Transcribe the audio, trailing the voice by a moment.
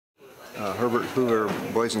Herbert Hoover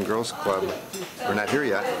Boys and Girls Club. We're not here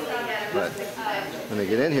yet, but when they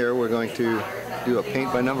get in here, we're going to do a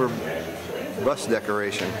paint-by-number bus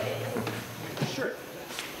decoration. Sure.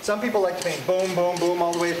 Some people like to paint boom, boom, boom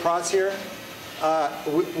all the way across here.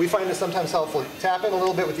 We find it sometimes helpful. Tap in a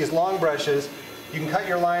little bit with these long brushes. You can cut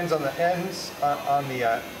your lines on the ends, on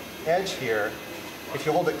the edge here. If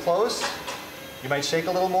you hold it close, you might shake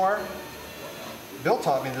a little more. Bill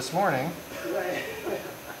taught me this morning.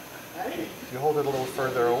 If you hold it a little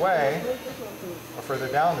further away, or further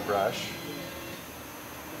down the brush,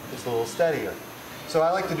 it's a little steadier. So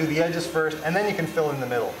I like to do the edges first, and then you can fill in the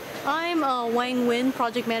middle. I'm Wang Win,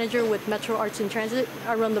 project manager with Metro Arts in Transit.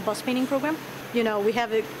 I run the bus painting program. You know, we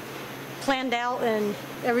have it planned out and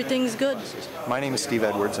everything's good. My name is Steve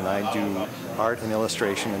Edwards and I do art and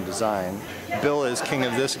illustration and design. Bill is king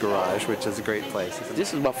of this garage, which is a great place.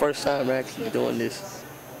 This is my first time actually doing this.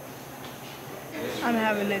 I'm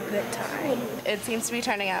having a good time. It seems to be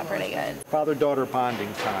turning out pretty good. Father-daughter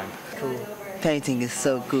bonding time. Cool. Painting is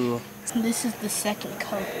so cool. This is the second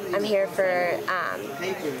coat. I'm here for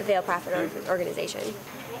the Vail Profit Organization.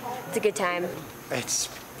 It's a good time. It's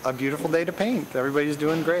a beautiful day to paint. Everybody's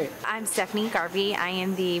doing great. I'm Stephanie Garvey. I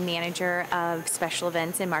am the manager of special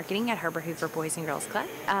events and marketing at Herbert Hoover Boys and Girls Club.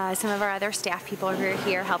 Some of our other staff people are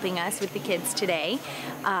here helping us with the kids today.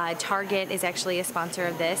 Target is actually a sponsor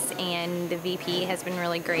of this, and the VP has been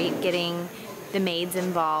really great getting the Maids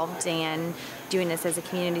involved and doing this as a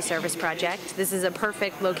community service project. This is a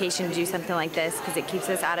perfect location to do something like this because it keeps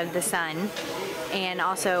us out of the sun and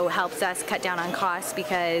also helps us cut down on costs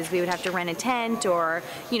because we would have to rent a tent, or,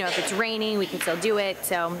 you know, if it's raining, we can still do it.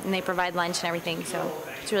 So, and they provide lunch and everything, so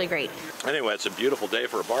it's really great. Anyway, it's a beautiful day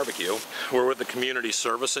for a barbecue. We're with the Community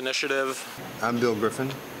Service Initiative. I'm Bill Griffin.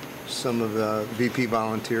 Some of the VP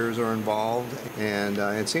volunteers are involved, and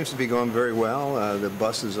it seems to be going very well. The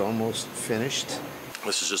bus is almost finished.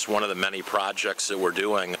 This is just one of the many projects that we're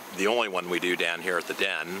doing. The only one we do down here at the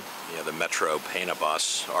Den, you know, the Metro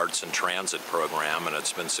Paint-A-Bus Arts and Transit program, and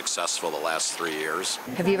it's been successful the last 3 years.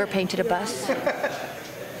 Have you ever painted a bus?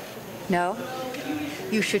 No?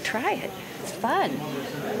 You should try it. It's fun.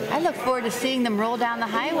 I look forward to seeing them roll down the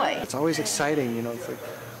highway. It's always exciting, you know, it's like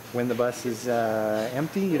when the bus is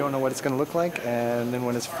empty, you don't know what it's going to look like, and then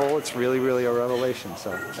when it's full, it's really, really a revelation.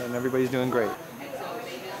 So, and everybody's doing great.